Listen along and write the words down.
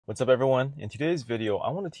What's up, everyone? In today's video, I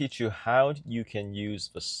want to teach you how you can use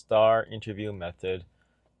the STAR interview method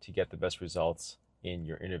to get the best results in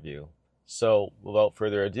your interview. So without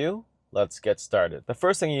further ado, let's get started. The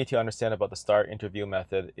first thing you need to understand about the STAR interview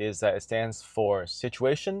method is that it stands for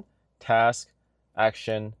situation, task,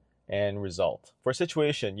 action, and result. For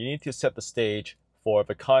situation, you need to set the stage for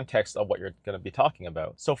the context of what you're going to be talking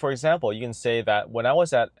about. So for example, you can say that when I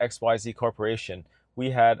was at XYZ Corporation, we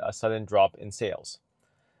had a sudden drop in sales.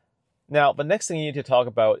 Now, the next thing you need to talk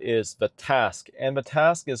about is the task. And the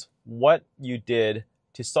task is what you did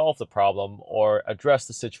to solve the problem or address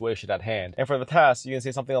the situation at hand. And for the task, you can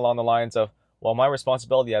say something along the lines of, well, my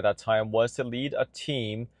responsibility at that time was to lead a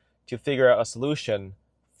team to figure out a solution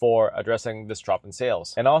for addressing this drop in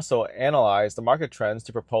sales, and also analyze the market trends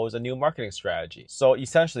to propose a new marketing strategy. So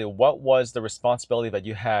essentially, what was the responsibility that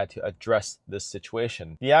you had to address this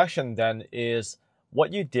situation? The action then is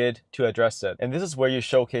what you did to address it. And this is where you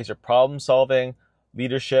showcase your problem solving,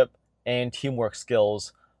 leadership, and teamwork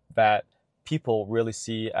skills that people really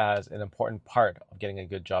see as an important part of getting a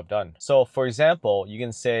good job done. So for example, you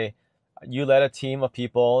can say you led a team of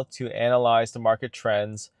people to analyze the market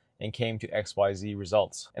trends and came to XYZ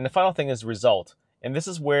results. And the final thing is result. And this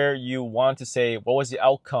is where you want to say, what was the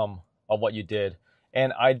outcome of what you did?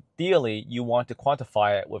 And ideally, you want to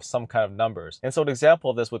quantify it with some kind of numbers. And so an example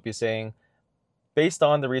of this would be saying, based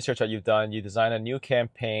on the research that you've done, you designed a new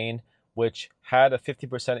campaign which had a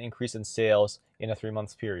 50% increase in sales in a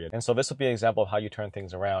 3-month period. And so this would be an example of how you turn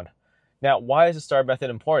things around. Now, why is the STAR method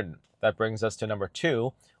important? That brings us to number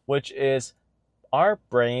 2, which is our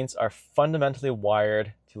brains are fundamentally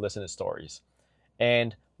wired to listen to stories.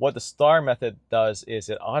 And what the STAR method does is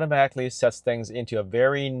it automatically sets things into a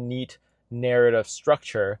very neat narrative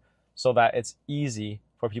structure so that it's easy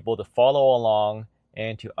for people to follow along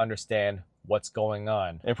and to understand what's going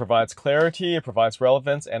on. It provides clarity, it provides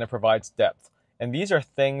relevance, and it provides depth. And these are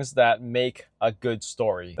things that make a good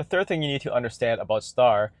story. The third thing you need to understand about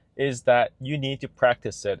STAR is that you need to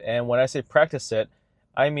practice it. And when I say practice it,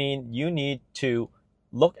 I mean you need to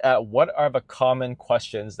look at what are the common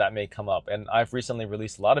questions that may come up. And I've recently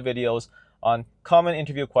released a lot of videos on common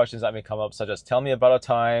interview questions that may come up, such as tell me about a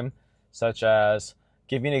time, such as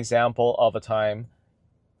give me an example of a time.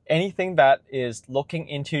 Anything that is looking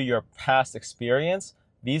into your past experience,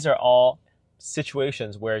 these are all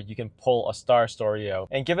situations where you can pull a STAR story out.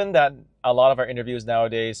 And given that a lot of our interviews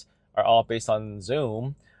nowadays are all based on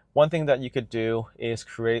Zoom, one thing that you could do is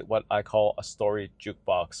create what I call a story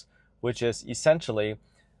jukebox, which is essentially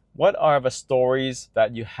what are the stories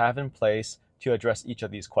that you have in place to address each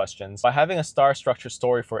of these questions. By having a STAR structured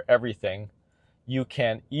story for everything, you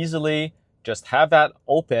can easily just have that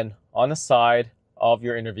open on the side of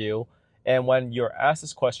your interview, and when you're asked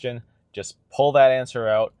this question, just pull that answer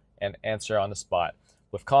out and answer on the spot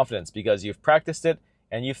with confidence because you've practiced it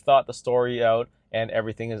and you've thought the story out and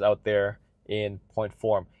everything is out there in point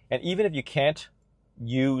form. And even if you can't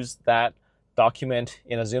use that document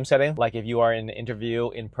in a Zoom setting, like if you are in an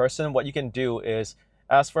interview in person, what you can do is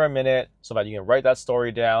ask for a minute so that you can write that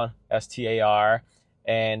story down, STAR,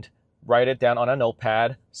 and write it down on a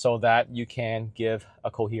notepad so that you can give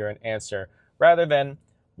a coherent answer, rather than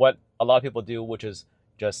what a lot of people do, which is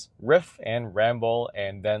just riff and ramble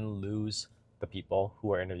and then lose the people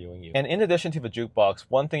who are interviewing you. And in addition to the jukebox,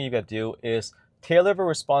 one thing you can do is tailor the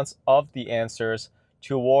response of the answers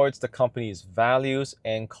towards the company's values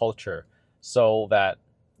and culture, so that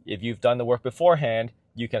if you've done the work beforehand,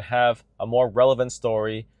 you can have a more relevant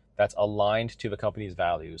story that's aligned to the company's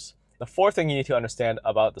values. The fourth thing you need to understand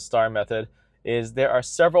about the STAR method is there are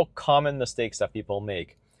several common mistakes that people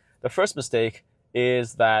make. The first mistake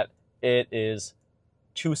is that it is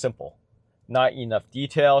too simple. Not enough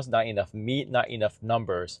details, not enough meat, not enough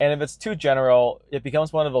numbers. And if it's too general, it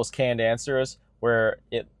becomes one of those canned answers where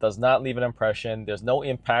it does not leave an impression. There's no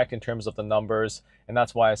impact in terms of the numbers. And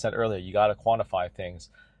that's why I said earlier, you got to quantify things.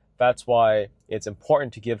 That's why it's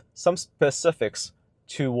important to give some specifics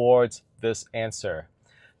towards this answer.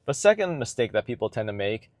 The second mistake that people tend to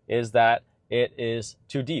make is that it is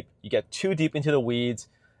too deep. You get too deep into the weeds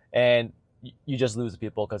and you just lose the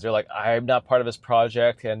people because they're like, I'm not part of this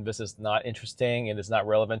project and this is not interesting and it's not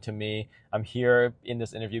relevant to me. I'm here in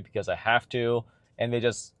this interview because I have to, and they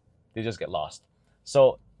just get lost.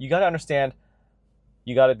 So you got to understand,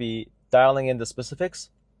 you got to be dialing in the specifics,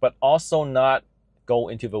 but also not go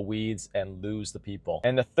into the weeds and lose the people.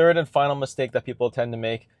 And the third and final mistake that people tend to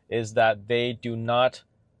make is that they do not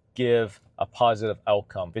give a positive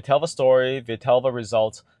outcome. They tell the story, they tell the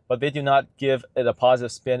results, but they do not give it a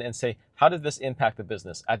positive spin and say, how did this impact the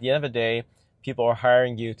business? At the end of the day, people are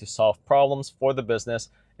hiring you to solve problems for the business,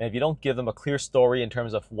 And if you don't give them a clear story in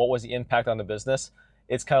terms of what was the impact on the business,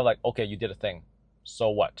 it's kind of like, okay, you did a thing. So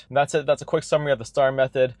what? And that's it. That's a quick summary of the STAR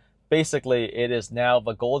method. Basically, it is now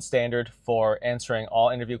the gold standard for answering all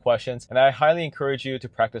interview questions. And I highly encourage you to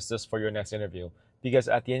practice this for your next interview. Because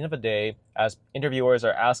at the end of the day, as interviewers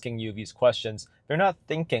are asking you these questions, they're not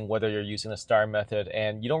thinking whether you're using the STAR method,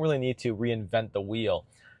 and you don't really need to reinvent the wheel.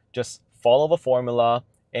 Just follow the formula,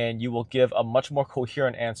 and you will give a much more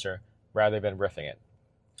coherent answer rather than riffing it.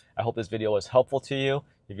 I hope this video was helpful to you.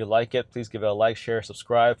 If you like it, please give it a like, share,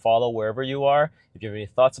 subscribe, follow wherever you are. If you have any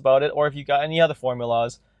thoughts about it, or if you got any other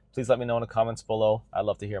formulas, please let me know in the comments below. I'd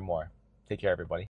love to hear more. Take care, everybody.